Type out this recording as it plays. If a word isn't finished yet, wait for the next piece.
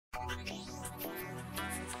Maybe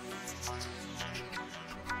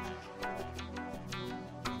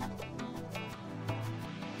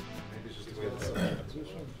it's just the way This it's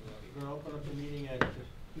one, we're gonna open up the meeting at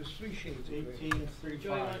There's three shades. 18:35.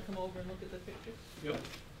 Joe, you wanna come over and look at the pictures? Yep.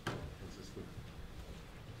 It's just the,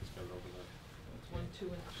 just got it open there. It's 1, 2,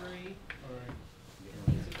 and 3, All right.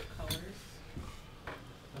 and these are the colors.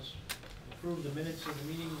 Let's approve the minutes of the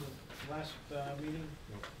meeting, the last meeting.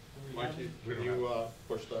 Do we have Mikey, them? can you,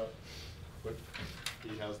 push that? What?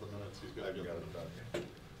 He has the minutes, he's got it.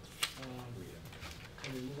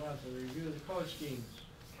 Can we move on to the review of the color schemes?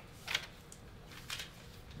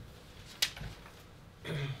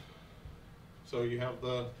 So you have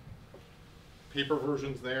the paper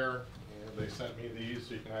versions there, and they sent me these,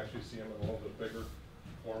 so you can actually see them in a little bit bigger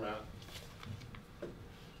format.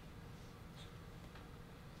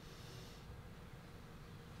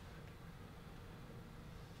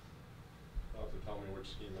 You'll have to tell me which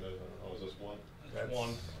scheme it is. I don't know, is this one? That's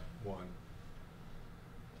one. One.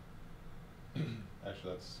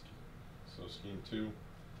 Actually, that's, so scheme 2,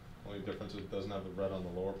 only difference is it doesn't have the red on the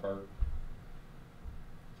lower part.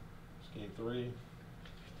 Scheme 3, It's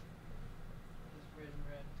red and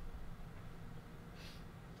red.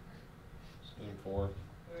 scheme 4,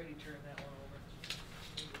 We already turned that one over.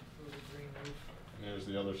 For the green roof. and there's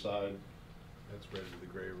the other side, That's red with the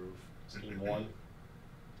gray roof. scheme 1.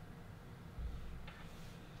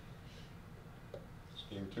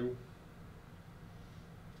 Scheme 2.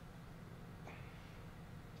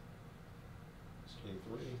 Scheme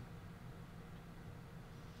 3.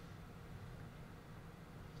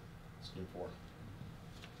 Scheme 4.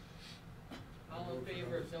 All in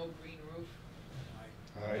favor of no green roof?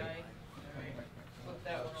 Aye. Alright, flip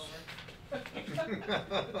that one over.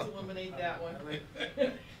 Let's eliminate that one.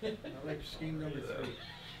 I like scheme number 3.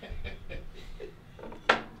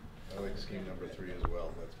 I like scheme number 3 as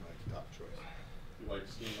well, that's my top choice. You like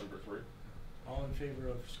scheme number 3? All in favor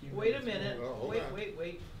of scheme Wait a number 3? minute, Well, hold on.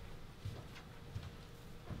 wait.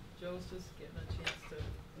 Joe's just getting a chance to,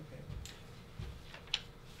 Okay.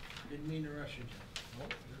 Didn't mean to rush you, Jim.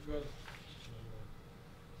 Nope, you're good.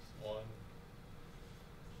 1,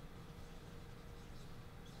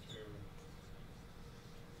 2.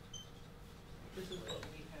 this is what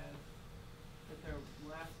we had at their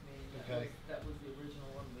last meeting, Okay. that was the original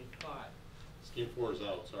one we thought. Scheme 4 is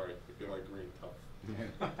out, sorry, if you like green, tough.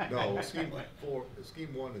 No,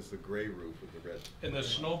 scheme 1 is the gray roof with the red. And the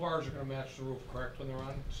snow bars are gonna match the roof, correct, when they're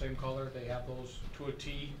on, same color, they have those to a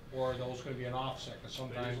T, or are those gonna be an offset, cause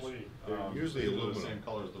sometimes. They're usually the aluminum. same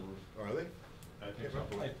color as the roof. Are they? I think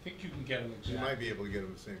so. I think you can get them You exact. might be able to get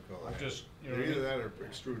them the same color. I'm just, you know. They're either that or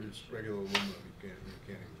extruded regular aluminum, you can't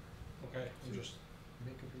even. Okay, I'm just,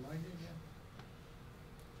 Make up your mind, yeah.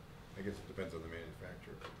 I guess it depends on the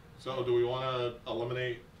manufacturer. So do we wanna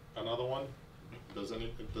eliminate another one? Is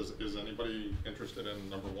anybody interested in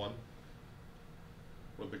number 1?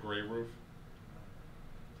 With the gray roof?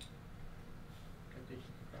 I think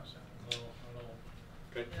you can cross that one. I don't know.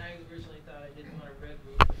 Okay, And I originally thought I didn't want a red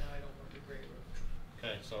roof, but now I don't want the gray roof.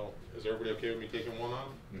 okay, so is everybody okay with me taking 1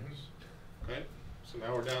 on? Okay, so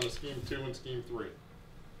now we're down to scheme 2 and scheme 3.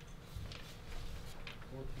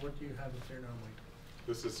 What do you have up there now, Mike?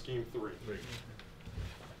 This is scheme 3.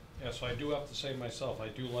 Yeah, so I do have to say myself, I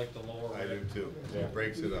do like the lower I red. do too. Yeah. It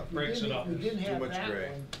breaks it up. Breaks it up. You didn't Too have much that gray.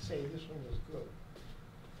 one, say this one was good.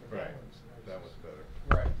 But Right, one's nice. that one's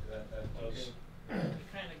better. Right, that does. It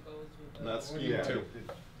kinda goes with the. And that's scheme Yeah, 2.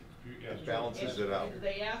 It balances it out.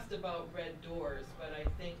 They asked about red doors, but I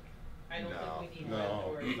don't think we need red No,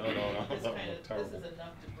 doors. no, This that would look this terrible. is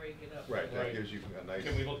enough to break it up. Right, that Right. gives you a nice.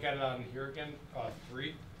 Can we look at it on here again,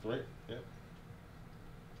 3? 3, yeah.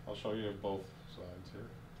 I'll show you both sides here.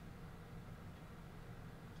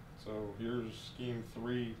 So here's scheme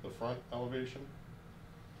 3, the front elevation.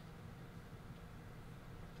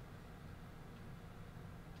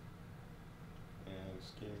 And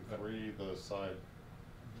scheme 3, the side.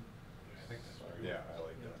 I think that's Sorry. Yeah, I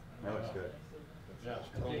like that. Yeah. That looks good. Yeah. I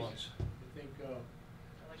think, I think I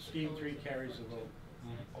like the scheme colors 3 of the carries the front vote.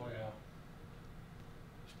 too. Oh, yeah.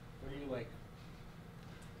 What do you like?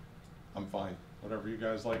 I'm fine, whatever you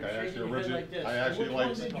guys like. You're I actually shaking your head originally, like this. I actually Which like,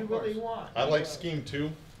 one did you really want? I like scheme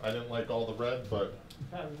 2. I didn't like all the red, but You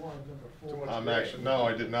probably wanted number Too 4. much I'm gray. actually, no,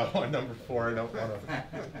 I didn't know, on number 4, I don't wanna,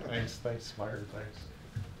 thanks, Myra, thanks.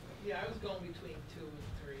 Yeah, I was going between 2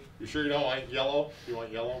 and 3. You sure you don't like yellow? You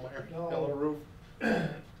want yellow, Myra? No. Yellow roof?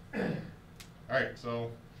 Alright,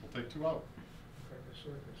 so we'll take 2 out. Circus,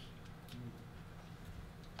 circus.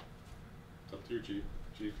 It's up to you, Chief.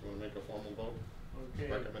 Chief, you wanna make a formal vote?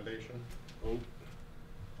 Okay. Recommendation? Vote?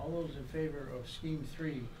 All those in favor of scheme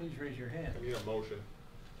 3, please raise your hand. I need a motion.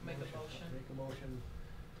 Make a motion. Make a motion.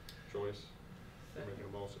 Joyce, you Second. making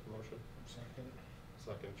a motion? Second.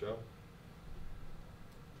 Second, Joe?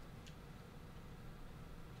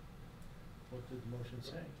 What did the motion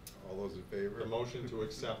say? All those in favor? The motion to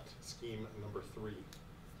accept scheme number 3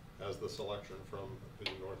 as the selection from the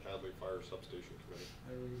North Hadley Fire Substation Committee.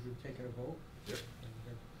 Are we taking a vote? Yep.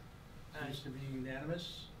 That seems to be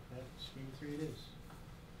unanimous, that scheme 3 it is.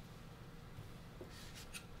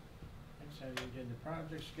 Next item, agenda,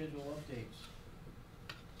 project schedule updates.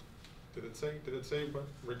 Did it say what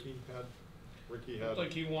Ricky had? Ricky had. Looked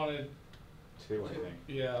like he wanted, Two, I think.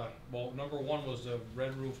 yeah, well, number 1 was the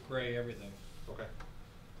red roof, gray, everything. Okay.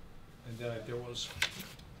 And then there was,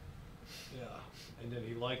 yeah, and then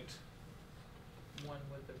he liked One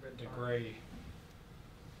with the red the barn. gray.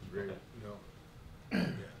 Great. Okay. No.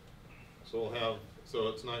 So we'll have, so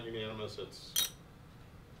it's not unanimous,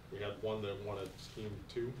 we had one that wanted scheme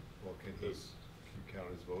 2. Well, can you count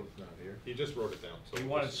his vote? It's not here. He just wrote it down, so. He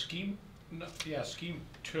wanted scheme, no, yeah, scheme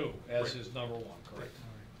 2 as Right. his number 1, correct?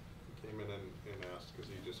 He came in and asked, because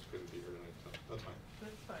he just couldn't be here tonight, so that's fine.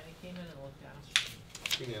 That's fine, he came in and looked at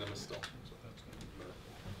it. Unanimous still. So that's gonna be, real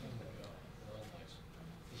nice.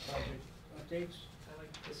 The project updates? I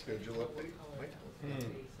like the Schedule what update, color Mike? that was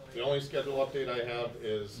gonna be, so I- The only schedule update I have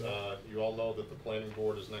is, you all know that the planning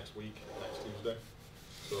board is next week, next Tuesday.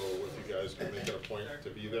 So if you guys can make it a point to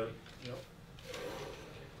be there. Yep.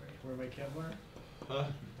 Wear my Kevlar? Huh?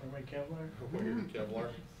 Wear my Kevlar? Wear your Kevlar.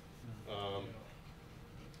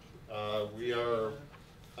 We are,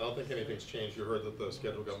 I don't think anything's changed. You heard that the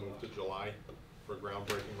schedule got moved to July for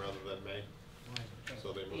groundbreaking rather than May.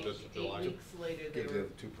 So they moved it to July. 8 weeks later, they Give the were other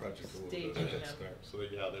two projects a little staging bit of a head them. start. So they,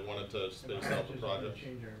 yeah, they wanted to space out the project.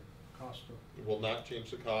 Change our cost to. It will not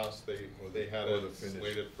change the cost. They had Or it the finish.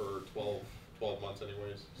 slated for 12 months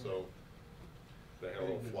anyways, so they had a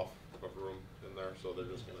little fluff of room in there, so they're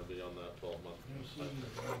just gonna be on that 12-month. Any seen,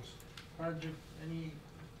 project, any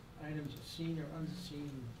items seen or unseen?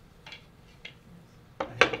 I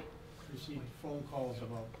have received phone calls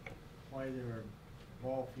about why there are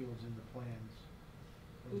ball fields in the plans.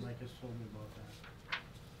 Who's- Mike has told me about that.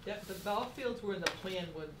 Yeah, the ball fields were in the plan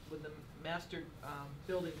when the master,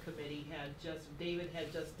 building committee had David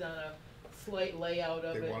had just done a slight layout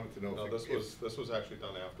of it. They wanted to know No, if this was actually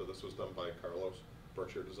done after. This was done by Carlos,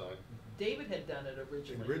 Berkshire Design. David had done it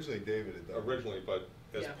originally. originally David had done it. Originally, but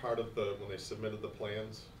as Yeah. part of when they submitted the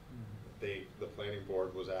plans, the planning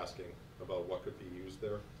board was asking about what could be used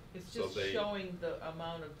there. It's So just they- showing the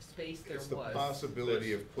amount of space there It's was. the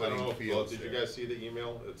possibility of I don't putting know, fields did you there. guys see the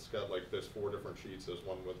email? It's got like, there's 4 different sheets. There's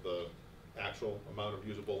one with the actual amount of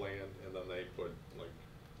usable land, and then they put like,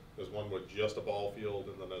 there's one with just a ball field,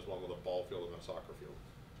 and then there's one with a ball field and a soccer field.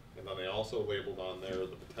 And then they also labeled on there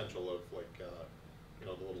the potential of like, the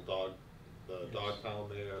little dog, the dog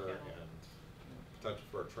pound there, Yeah. and potential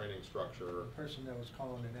for a training structure. The person that was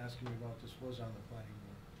calling and asking me about this was on the planning board.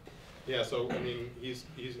 Yeah, so, I mean,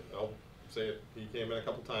 I'll say it, he came in a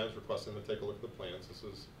couple times requesting to take a look at the plans. This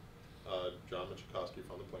is, John Michikowski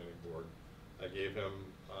from the planning board. I gave him,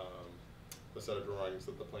 the set of drawings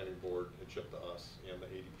that the planning board had shipped to us and the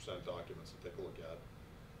 80% documents to take a look at.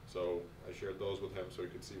 So I shared those with him so he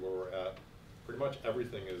could see where we're at. Pretty much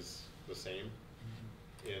everything is the same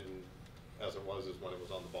as it was when it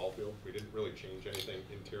was on the ball field. We didn't really change anything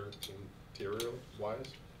interior wise.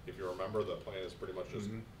 If you remember, the plan is pretty much just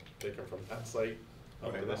Mhm. taken from that site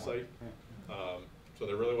up to Right. this site. So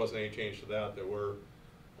there really wasn't any change to that. There were,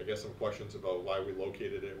 I guess, some questions about why we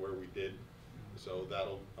located it where we did. So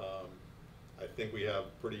that'll, I think we have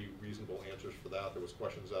pretty reasonable answers for that. There was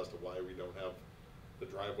questions as to why we don't have the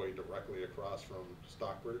driveway directly across from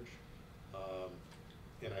Stockbridge.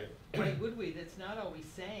 And Why would we? That's not always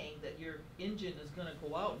saying that your engine is gonna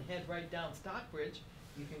go out and head right down Stockbridge.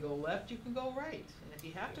 You can go left, you can go right, and if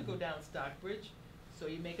you have to go down Stockbridge, so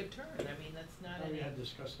you make a turn, I mean, that's not We any. had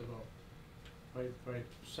discussed about, by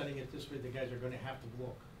setting it this way, the guys are gonna have to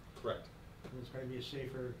look. correct. And it's gonna be a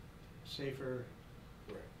safer,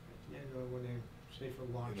 Right. when they're safer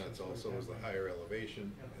launch. And that's stuff like also that, was the right? higher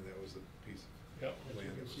elevation, Yeah. and that was the piece Yep. of As you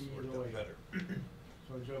land can that see was either worked out way. better.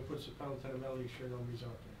 So when Joe puts the pedal to the metal, you sure nobody's out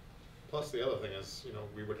there. Plus, the other thing is,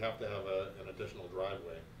 we would have to have an additional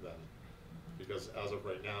driveway then. Because as of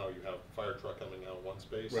right now, you have fire truck coming out one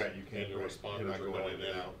space. Right, you can't- And your right, responders you're not are going going in in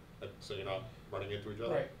and out. So you're not running into each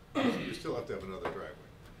other. Right. You still have to have another driveway.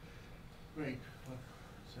 Right, well,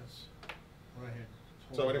 that's what I had.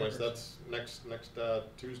 So told anyways, the that's next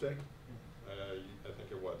Tuesday. I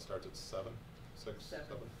think it starts at 7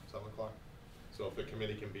 o'clock. So if the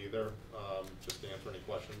committee can be there, just to answer any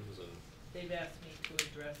questions and, They've asked me to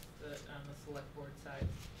address on the select board side.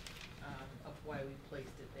 of why we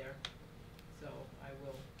placed it there. So I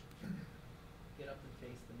will get up and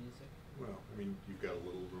face the music. Well, I mean, you've got a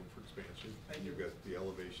little room for expansion, I and you've do. got the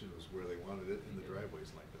elevation was where they wanted it, and the I do.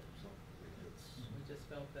 driveway's lined up, so, I mean, it's, We just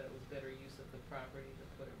felt that it was better use of the property to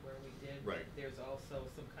put it where we did. Right. There's also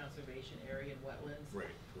some conservation area and wetlands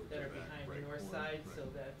right, towards that the are back, behind the right north corner, side, so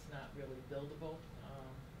right. that's not really buildable,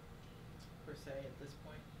 per se at this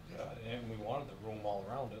point. Yeah, and we wanted the room all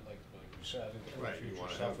around it, like you said, and for Right, you future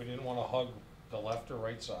wanna stuff. have- We didn't wanna hug the left or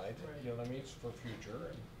right side, Right. you know what I mean, it's for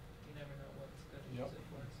future, and, You never know what it's gonna Yep. use it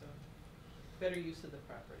for, so, better use of the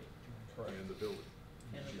property. correct. And the building.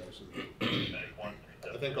 And the Use of building.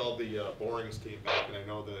 the I think all the borings came back, and I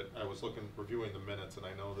know that, I was reviewing the minutes, and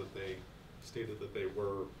I know that they stated that they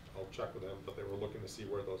were, I'll check with them, but they were looking to see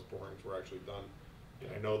where those borings were actually done.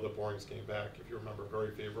 And I know the borings came back, if you remember, very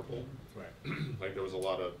favorable. Right. Like, there was a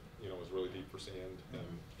lot of, you know, it was really deep for sand,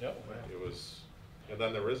 and Yep. it was, and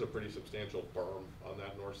then there is a pretty substantial berm on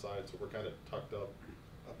that north side, so we're kind of tucked up.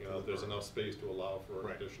 Up You to know, the there's berm. enough space to allow for an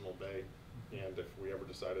Right. additional bay, and if we ever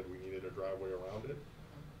decided we needed a driveway around it,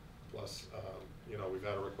 plus, you know, we've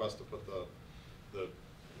had a request to put the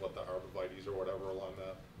arborvitae's or whatever along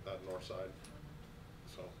that north side,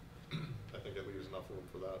 so I think it leaves enough room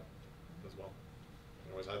for that as well.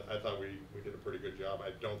 Anyways, I thought we did a pretty good job.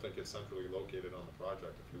 I don't think it's centrally located on the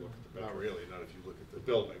project, if you look at the Not picture. really, not if you look at the. The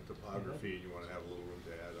building. Topography, and you wanna have a little room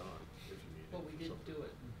to add on, if you need it. But we didn't something. do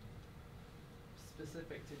it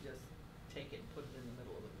specific to just take it and put it in the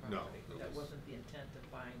middle of the No, property. it That was- wasn't the intent of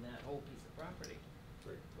buying that whole piece of property,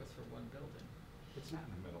 Right. was for one building. It's not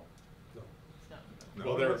in the middle. No. It's not in the middle. No.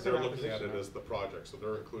 Well, they're What's in looking at it opposition, as the project, so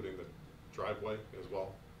they're including the driveway as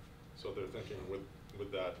well. So they're thinking with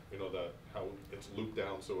that, you know, that how it's looped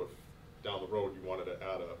down, so if down the road you wanted to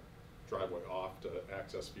add a driveway off to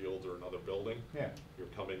access fields or another building. Yeah. You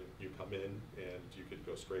come in and you could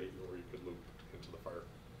go straight, or you could loop into the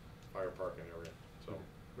fire parking area, so.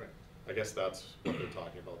 Right. I guess that's what they're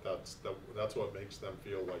talking about, that's what makes them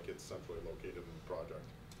feel like it's centrally located in the project,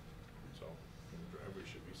 so. And the driveway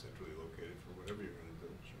should be centrally located for whatever you're gonna do.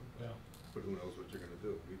 Yeah. But who knows what you're gonna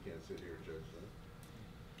do? We can't sit here and judge that.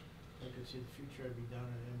 I could see the future, I'd be down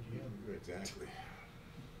at MGM. Exactly.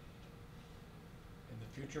 And the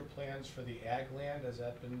future plans for the ag land, has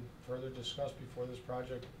that been further discussed before this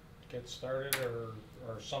project gets started,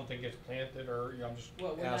 or something gets planted, or, you know, I'm just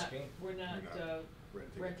Well, asking? we're not You're not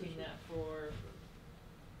renting renting it. that for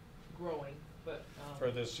growing, but, For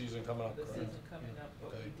this season coming up, the correct? season coming up,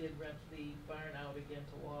 but we Okay. did rent the barn out again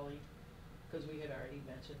to Wally, cause we had already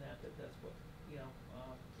mentioned that that's what, you know,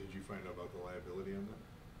 Did you find out about the liability on that?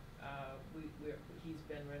 he's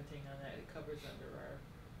been renting on that, it covers under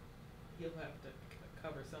he'll have to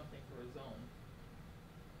cover something for his own.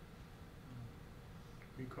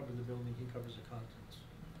 We cover the building, he covers the contents.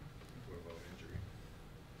 What about injury?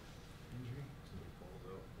 Injury? Somebody falls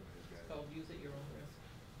out, one of these guys. It's called use at your own risk.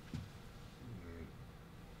 Mm.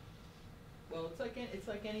 Well, it's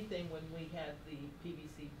like anything when we had the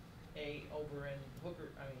PVCA over in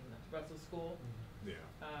Russell School. Yeah.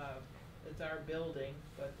 It's our building,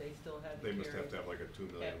 but they still had to They carry. must have to have like a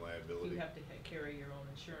 $2 million liability. You have to carry your own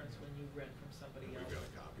insurance when you rent from somebody And else. we've got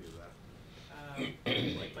a copy of that.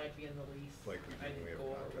 It might be in the lease. Like we do I when we didn't have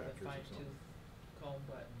go over with a contractors or fine something. tooth comb,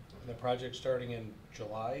 but And the project starting in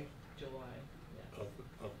July? July, yes.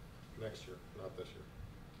 Of next year, not this year.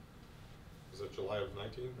 Is it July of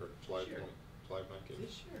 19 or July of Sure. 20? July of 19?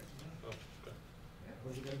 This year. Oh, okay.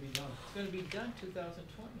 When's it gonna be done? It's gonna be done 2020.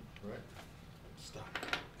 Right. Stop.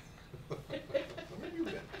 Where have you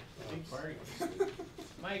been? Big party.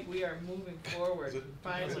 Mike, we are moving forward, Is it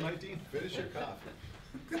finally. 2019? Finish your coffee.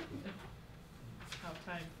 How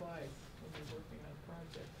time flies when you're working on a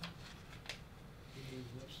project. The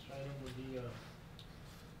next item would be,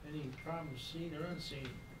 any problems seen or unseen?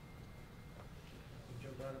 Joe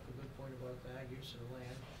brought up a good point about the ag use of the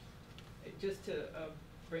land. Just to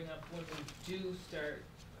bring up, when we do start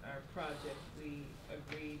our project, we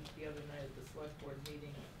agreed the other night at the select board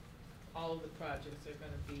meeting, all of the projects are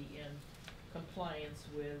gonna be in compliance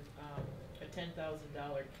with a $10,000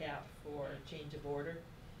 cap for change of order.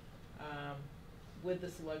 With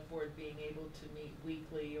the select board being able to meet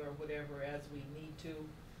weekly or whatever as we need to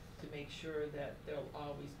make sure that there'll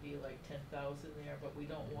always be like 10,000 there, but we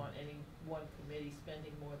don't want any one committee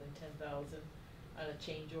spending more than 10,000 on a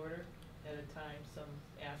change order at a time. Some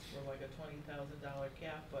ask for like a $20,000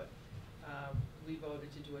 cap, but we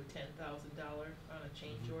voted to do a $10,000 on a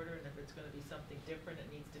change order, and if it's gonna be something different, it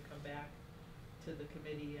needs to come back to the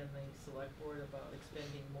committee and the select board about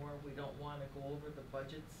expending more. We don't wanna go over the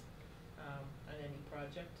budgets on any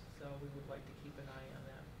project, so we would like to keep an eye on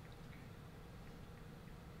that.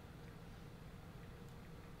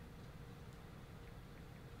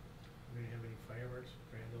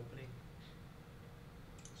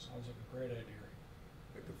 Sounds like a great idea.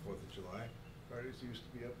 Like the 4th of July parties used to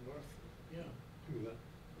be up north. Yeah. Do that.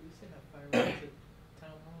 We used to have fireworks at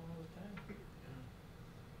town hall all the time. Yeah.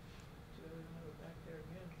 Do we have it back there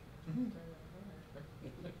again? Mhm. Turn that corner.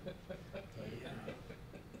 Yeah.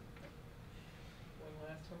 One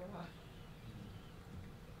last hurrah.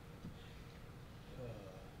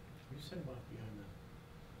 You said about behind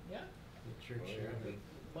Yeah, the church Oh, there. yeah.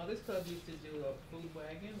 Mother's Club used to do a food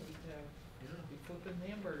wagon, we'd have, Yeah. be flipping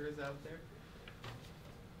hamburgers out there.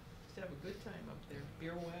 Used to have a good time up there,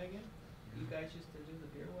 beer wagon, you Yeah. guys used to do the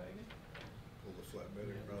beer wagon? Pull the flatbed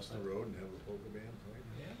Yeah, across the flat- road and have a polka band playing.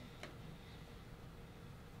 Yeah.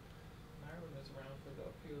 Myron was around for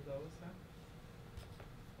a few of those, huh?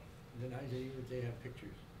 And then Isaiah, they have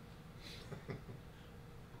pictures.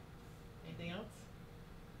 Anything else?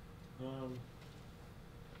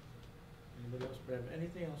 Anybody else have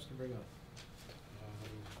anything else to bring up?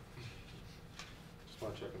 Just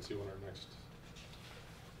wanna check and see when our next,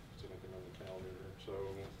 is there anything on the calendar here, so.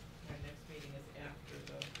 Our next meeting is after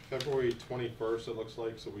the, February 21st, it looks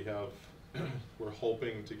like, so we have, we're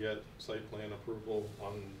hoping to get site plan approval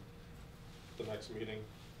on the next meeting.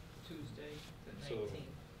 Tuesday, the So- 19th.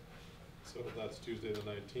 So that's Tuesday the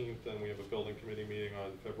 19th, then we have a building committee meeting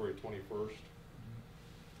on February 21st.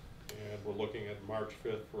 And we're looking at March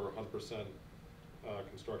 5th for 100%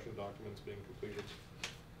 construction documents being completed,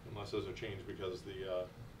 unless there's a change because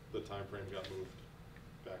the timeframe got moved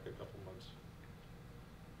back a couple months.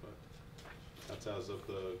 But that's as of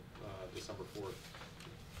the December 4th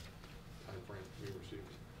timeframe we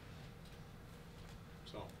received.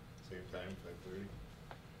 So, Same time, 5:30.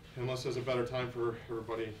 unless there's a better time for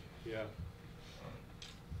everybody, yeah.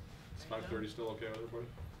 Is Right now? 5:30 still okay with everybody?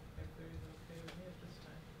 5:30 is okay with me at this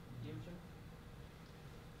time. You, Jim?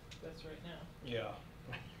 That's right now. Yeah.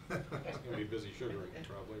 It's gonna be busy sugaring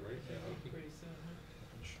probably, right? Pretty soon, huh?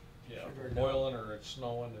 Yeah, if Sugar we're down. boiling or it's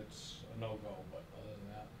snowing, it's a no-go, but other than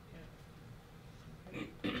that. Yeah. Okay.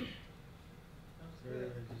 Sounds Is there,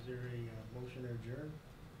 good. is there a motion to adjourn?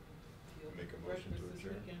 You'll Make a cook motion to breakfast this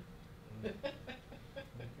adjourn. weekend.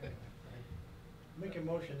 Okay. Make a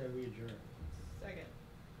motion that we adjourn. Second.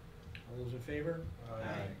 All those in favor?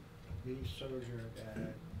 Aye. Meeting so adjourned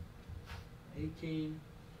at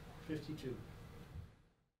 18:52.